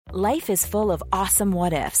Life is full of awesome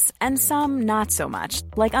what-ifs, and some not so much,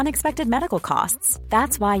 like unexpected medical costs.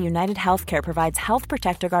 That's why United Healthcare provides Health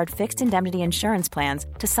Protector Guard fixed indemnity insurance plans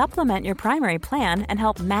to supplement your primary plan and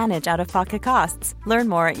help manage out-of-pocket costs. Learn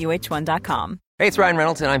more at UH1.com. Hey, it's Ryan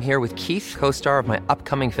Reynolds, and I'm here with Keith, co-star of my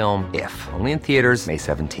upcoming film, If, only in theaters May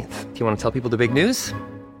 17th. Do you want to tell people the big news?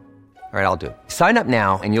 All right, I'll do it. Sign up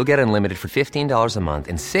now and you'll get unlimited for $15 a month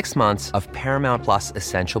and 6 months of Paramount Plus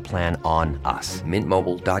Essential Plan on us.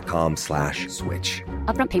 MintMobile.com/switch.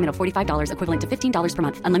 Upfront payment of $45 equivalent to $15 per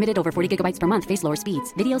month. Unlimited over 40 gigabytes per month. Face lower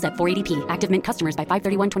speeds. Videos at 480p. Active Mint customers by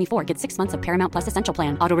 531.24 get 6 months of Paramount Plus Essential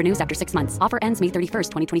Plan. Auto renews after 6 months. Offer ends May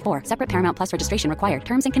 31st, 2024. Separate Paramount Plus registration required.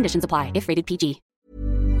 Terms and conditions apply if rated PG.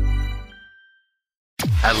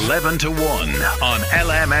 11 to 1 on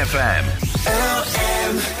LMFM.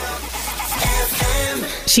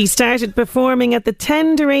 She started performing at the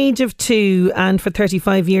tender age of 2, and for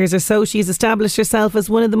 35 years or so she's established herself as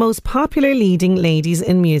one of the most popular leading ladies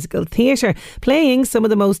in musical theatre, playing some of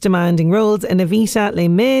the most demanding roles in Evita, Les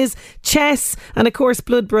Mis, Chess and of course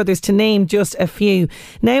Blood Brothers, to name just a few.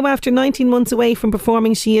 Now, after 19 months away from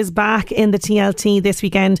performing, she is back in the TLT this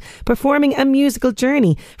weekend, performing a musical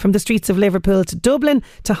journey from the streets of Liverpool to Dublin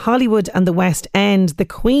to Hollywood and the West End. The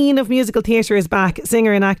Queen of Musical Theatre is back.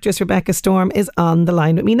 Singer and actress Rebecca Storm is on the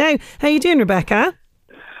line with me now. How are you doing, Rebecca?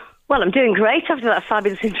 Well, I'm doing great after that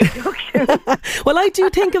fabulous introduction. Well, I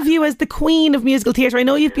do think of you as the Queen of Musical Theatre. I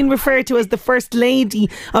know you've been referred to as the First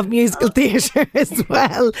Lady of Musical Theatre as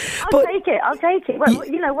well. I'll take it. Well,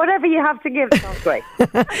 you know, whatever you have to give sounds great.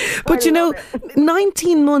 But you know,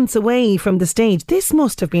 19 months away from the stage, this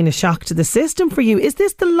must have been a shock to the system for you. Is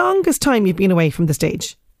this the longest time you've been away from the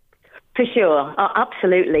stage? For sure. Oh,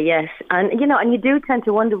 absolutely, yes. And, you know, and you do tend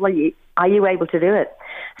to wonder, well, are you able to do it?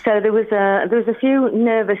 So there was a few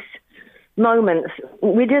nervous moments.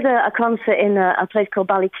 We did a concert in a place called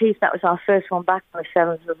Ballykeith. That was our first one back on the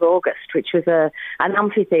 7th of August, which was an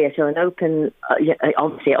amphitheatre, an open,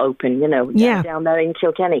 obviously open, you know, down there in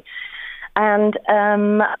Kilkenny. And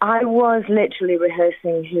I was literally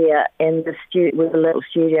rehearsing here in the studio, with a little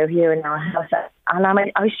studio here in our house. And I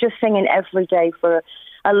was just singing every day for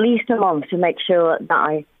at least a month to make sure that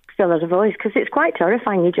I still had a voice, because it's quite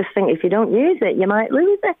terrifying. You just think if you don't use it, you might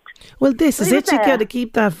lose it. Well, this is it. You've got to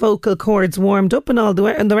keep that vocal cords warmed up and all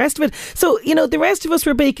and the rest of it. So, you know, the rest of us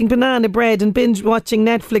were baking banana bread and binge watching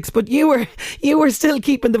Netflix, but you were still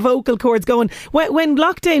keeping the vocal cords going. When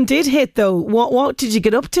lockdown did hit, though, what did you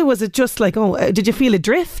get up to? Was it just like, did you feel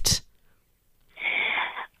adrift?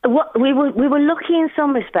 We were lucky in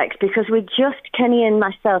some respects, because Kenny and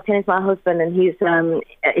myself, Kenny's my husband, and he's a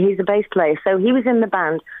bass player, so he was in the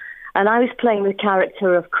band, and I was playing the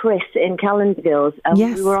character of Chris in Calendar Girls, and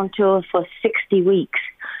we were on tour for 60 weeks.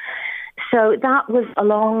 So that was a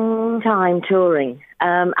long time touring,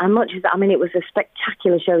 and much as that, I mean, it was a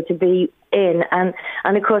spectacular show to be in, and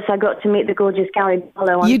of course I got to meet the gorgeous Gary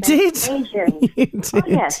Barlow on You did. You did. Oh,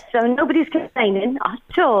 yes, so nobody's complaining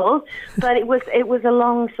at all, but it was a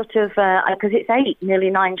long sort of, because it's nearly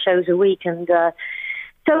 9 shows a week, and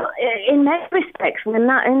so in many respects, when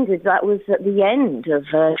that ended, that was at the end of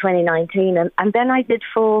 2019, and then I did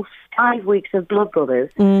 5 weeks of Blood Brothers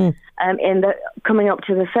coming up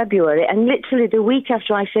to the February, and literally the week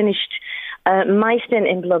after I finished my stint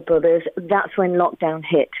in Blood Brothers, that's when lockdown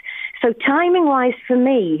hit. So timing-wise for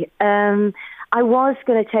me, I was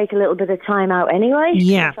going to take a little bit of time out anyway.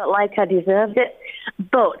 Yeah. I felt like I deserved it.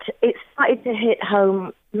 But it started to hit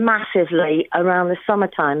home massively around the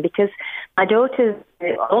summertime, because my daughters,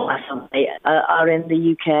 all my family, are in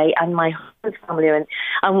the UK, and my husband's family are in.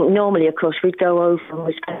 And normally, of course, we'd go over and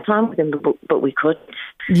we'd spend time with them, but we couldn't.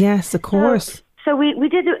 Yes, of course. So we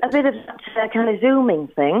did a bit of that kind of Zooming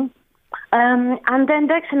thing. And then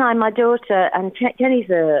Dex and I, my daughter, and Kenny's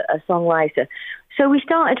a songwriter, so we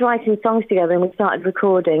started writing songs together, and we started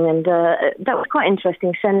recording, and that was quite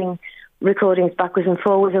interesting, sending recordings backwards and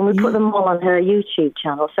forwards, and we put them all on her YouTube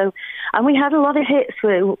channel. So, and we had a lot of hits.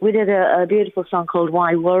 We did a beautiful song called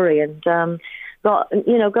Why Worry, and got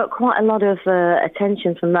quite a lot of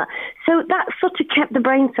attention from that. So that sort of kept the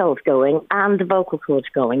brain cells going and the vocal cords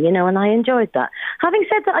going, you know, and I enjoyed that. Having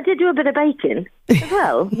said that, I did do a bit of baking as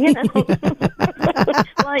well, you know,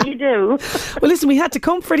 like you do. do. Well, listen, we had to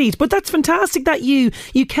comfort each, but that's fantastic that you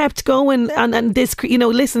kept going and this,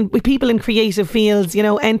 listen, with people in creative fields,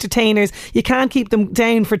 entertainers, you can't keep them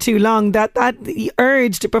down for too long. That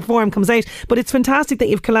urge to perform comes out, but it's fantastic that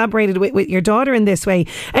you've collaborated with your daughter in this way.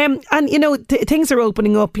 And things are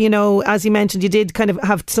opening up, as you mentioned, you did kind of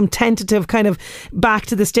have some tentative kind of back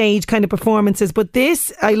to the stage kind of performances, but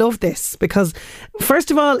this, I love this, because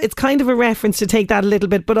first of all, it's kind of a reference to take that a little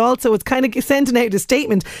bit, but also it's kind of sending out a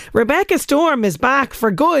statement. Rebecca Storm is back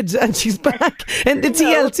for good, and she's back in the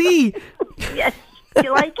TLT. Yes, do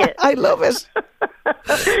you like it? I love it.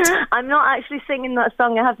 I'm not actually singing that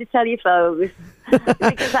song, I have to tell you, folks,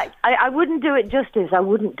 because I wouldn't do it justice. I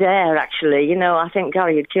wouldn't dare, actually. I think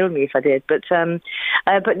Gary would kill me if I did. But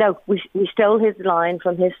no, we stole his line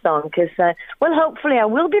from his song because, hopefully I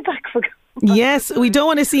will be back for good. Yes, we don't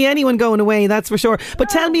want to see anyone going away, that's for sure. But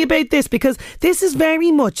tell me about this, because this is very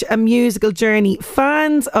much a musical journey.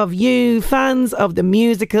 Fans of you, fans of the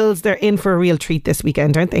musicals, they're in for a real treat this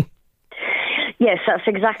weekend, aren't they? Yes, that's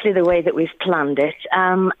exactly the way that we've planned it.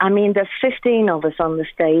 There's 15 of us on the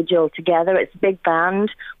stage all together. It's a big band.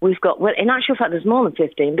 We've got, in actual fact, there's more than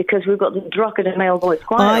 15 because we've got the Drogheda Male Voice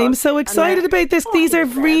Choir. I'm so excited about this. These are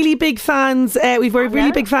really big fans. We've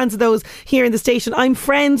really big fans of those here in the station. I'm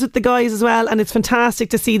friends with the guys as well, and it's fantastic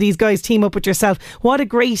to see these guys team up with yourself. What a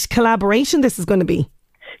great collaboration this is going to be.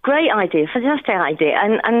 Great idea, fantastic idea,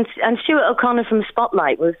 and Stuart O'Connor from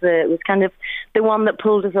Spotlight was kind of the one that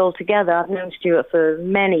pulled us all together. I've known Stuart for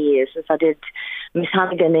many years, as I did Miss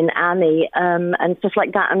Hannigan in Annie and stuff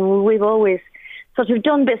like that, and we've always sort of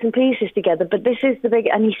done bits and pieces together. But this is the big,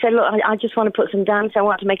 and he said, look, I just want to put some dance. I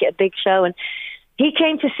want to make it a big show, and he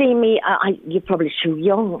came to see me. You're probably too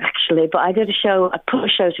young, actually, but I put a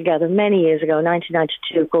show together many years ago,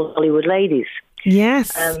 1992, called Hollywood Ladies.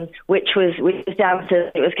 Yes, which was down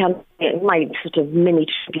to, it was kind of my sort of mini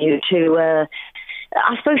tribute to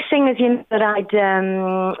I suppose singers that I'd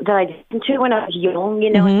listened to when I was young.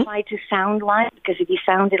 I tried to sound like, because if you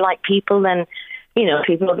sounded like people, then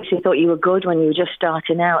people obviously thought you were good when you were just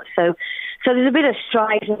starting out. So there's a bit of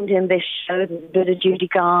Streisand in this show. There's a bit of Judy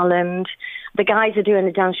Garland. The guys are doing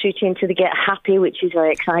a dance routine to the Get Happy, which is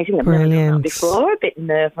very exciting. I've never done that before. A bit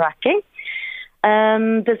nerve-wracking.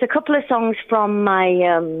 There's a couple of songs from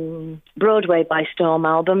my Broadway by Storm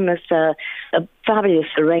album. There's a fabulous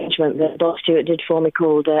arrangement that Bob Stewart did for me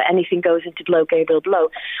called Anything Goes Into Blow Gabriel Blow,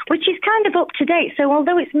 which is kind of up to date. So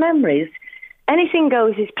although it's memories, Anything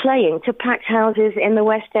Goes is playing to packed houses in the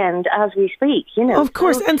West End as we speak, Of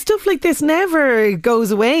course, and stuff like this never goes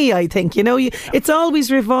away, I think, it's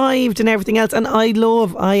always revived and everything else. And I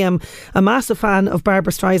am a massive fan of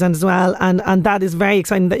Barbra Streisand as well, and that is very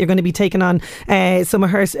exciting that you're going to be taking on some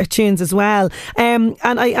of her tunes as well. And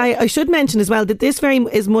I should mention as well that this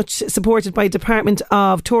is much supported by Department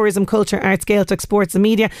of Tourism, Culture, Arts, Gaeltacht, Sports and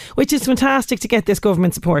Media, which is fantastic to get this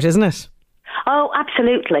government support, isn't it? Oh,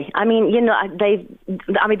 absolutely.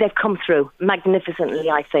 They've come through magnificently,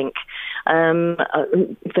 I think.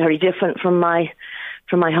 Very different from my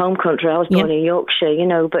home country. I was born in Yorkshire,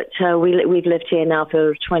 but we've lived here now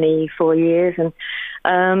for 24 years, and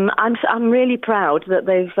I'm really proud that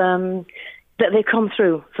they've come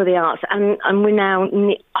through for the arts, and we now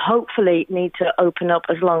hopefully need to open up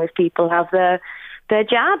as long as people have their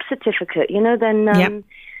JAB certificate. Then.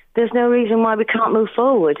 There's no reason why we can't move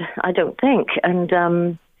forward, I don't think. And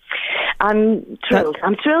I'm thrilled.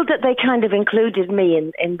 I'm thrilled that they kind of included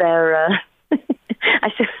me in their...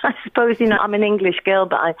 I suppose, I'm an English girl,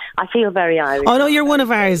 but I feel very Irish. Oh no, you're one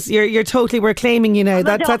of ours. You're totally, we're claiming you now.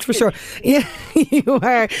 That's for sure. Yeah, you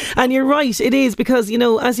are. And you're right, it is, because,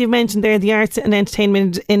 as you've mentioned there, the arts and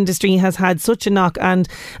entertainment industry has had such a knock, and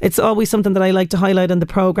it's always something that I like to highlight on the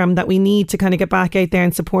programme, that we need to kind of get back out there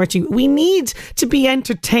and support you. We need to be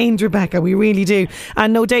entertained, Rebecca, we really do.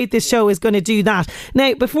 And no doubt this show is going to do that.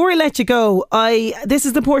 Now, before I let you go, this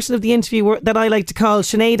is the portion of the interview that I like to call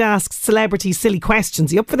Sinead Asks Celebrities Silly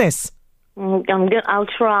Questions. Are you up for this? I'll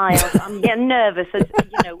try. I'm getting nervous. As,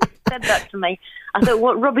 said that to me. I thought,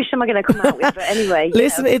 what rubbish am I going to come out with? But anyway,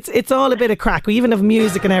 listen, it's all a bit of crack. We even have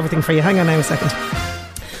music and everything for you. Hang on now a second.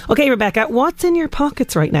 Okay, Rebecca, what's in your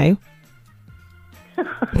pockets right now?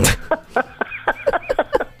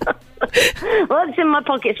 What's in my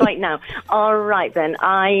pockets right now? All right then.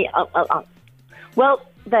 Well,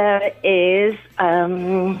 there is.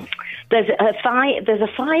 There's a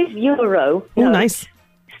 €5. Oh, nice.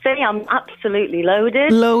 See, I'm absolutely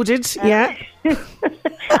loaded. Loaded, yeah. And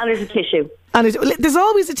there's a tissue. And there's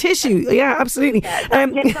always a tissue. Yeah, absolutely. Yeah,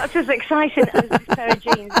 that's as exciting as this pair of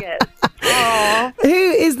jeans gets. Aww.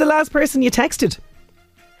 Who is the last person you texted?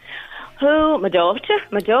 Who? My daughter.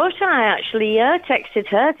 I actually texted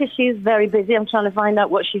her because she's very busy. I'm trying to find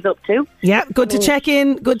out what she's up to. Yeah, good to check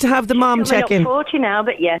in. Good to have the mom check in. 40 now,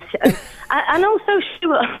 but yes. And also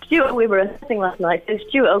Stuart, we were assessing last night. So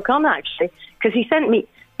Stuart O'Connor, actually, because he sent me,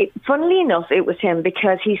 funnily enough, it was him,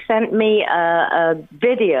 because he sent me a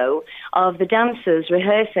video of the dancers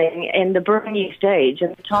rehearsing in the brand new stage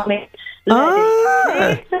and Tommy.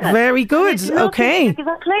 Very good. Okay. Because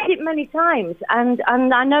I played it many times, and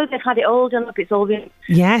I know they've had it all done up. It's all been...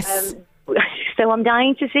 Yes. So I'm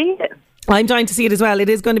dying to see it. I'm dying to see it as well. It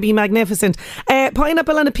is going to be magnificent.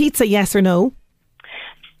 Pineapple on a pizza, yes or no?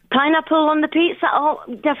 Pineapple on the pizza? Oh,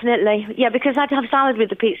 definitely. Yeah, because I'd have salad with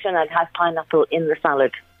the pizza and I'd have pineapple in the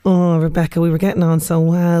salad. Oh, Rebecca, we were getting on so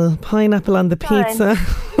well. Pineapple on the pizza.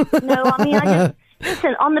 No, I mean, I just...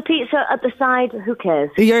 Listen, on the pizza at the side, who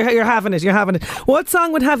cares? You're having it. What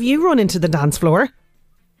song would have you run into the dance floor?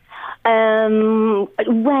 Well,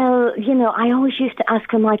 I always used to ask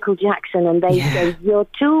for Michael Jackson, and they say, you're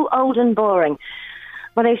too old and boring.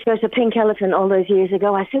 When I used to go to Pink Elephant all those years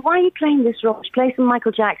ago, I said, why are you playing this rubbish? Play some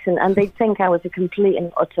Michael Jackson. And they'd think I was a complete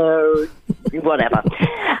and utter whatever.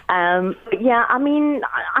 But yeah, I mean,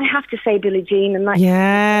 I have to say Billie Jean, and that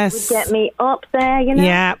would get me up there, you know.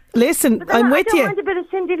 Yeah, listen, I'm with you. I don't mind a bit of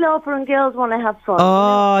Cyndi Lauper and Girls Want to Have Fun.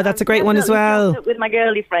 Oh, that's a great one as well. With my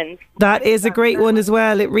girly friends. That is a great one as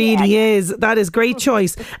well. It really is. That is a great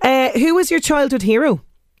choice. Who was your childhood hero?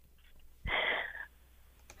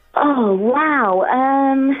 Oh, wow.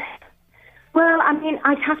 Well, I mean,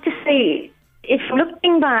 I'd have to say, if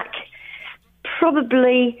looking back,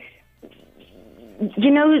 probably,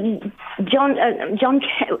 you know, John,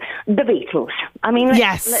 the Beatles. I mean,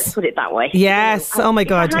 let's put it that way. Yes. You know, oh my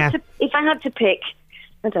God, yeah. If I had to pick,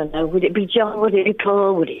 I don't know, would it be John? Would it be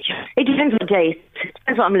Paul? It depends what day. It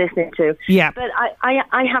depends what I'm listening to. Yeah. But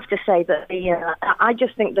I have to say that I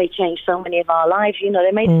just think they changed so many of our lives. You know,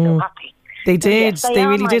 they made us so happy. They did. Yes, they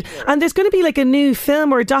really did. And there's going to be like a new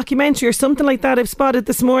film or a documentary or something like that I've spotted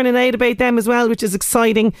this morning out about them as well, which is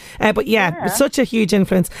exciting. But yeah, such a huge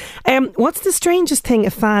influence. What's the strangest thing a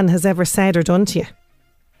fan has ever said or done to you?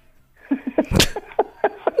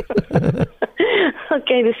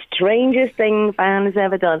 Okay, the strangest thing a fan has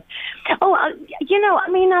ever done. Oh, you know, I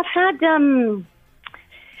mean, I've had...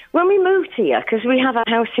 when we moved here, because we have a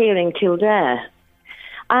house here in Kildare,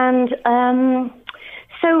 and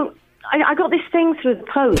so... I got this thing through the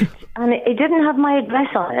post, and it didn't have my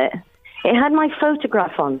address on it. It had my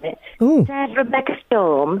photograph on it. It said Rebecca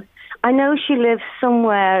Storm. I know she lives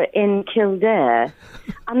somewhere in Kildare.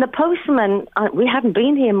 And the postman, we hadn't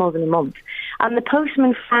been here more than a month, and the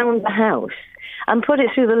postman found the house and put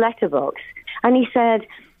it through the letterbox. And it said,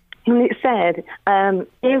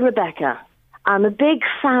 Dear Rebecca, I'm a big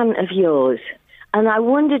fan of yours. And I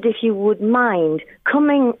wondered if you would mind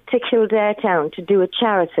coming to Kildare Town to do a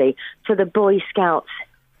charity for the Boy Scouts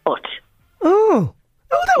hut. Oh,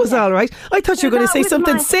 that was all right. I thought you were going to say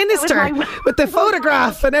something sinister with the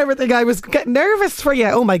photograph and everything. I was getting nervous for you.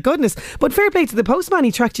 Oh my goodness. But fair play to the postman.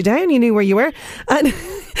 He tracked you down. He knew where you were. And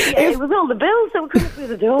it was all the bills that were coming through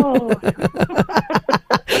the door.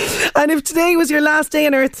 And if today was your last day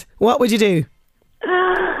on earth, what would you do?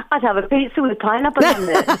 I'd have a pizza with pineapple on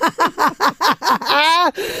it.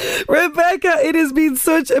 Rebecca, it has been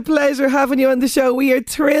such a pleasure having you on the show. We are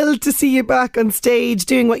thrilled to see you back on stage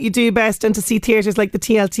doing what you do best, and to see theatres like the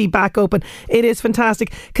TLT back open. It is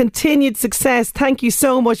fantastic. Continued success. Thank you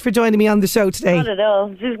so much for joining me on the show today. Not at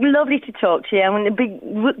all. It's lovely to talk to you, and it'd be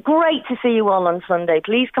great to see you all on Sunday.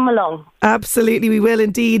 Please come along. Absolutely, we will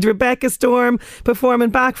indeed. Rebecca Storm performing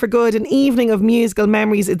Back for Good, an evening of musical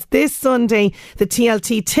memories. It's this Sunday. The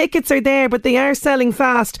TLT tickets are there, but they are selling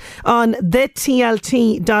fast on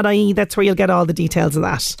thetlt.ie. That's where you'll get all the details of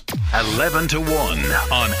that. 11 to 1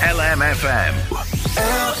 on LMFM.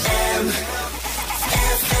 LMFM.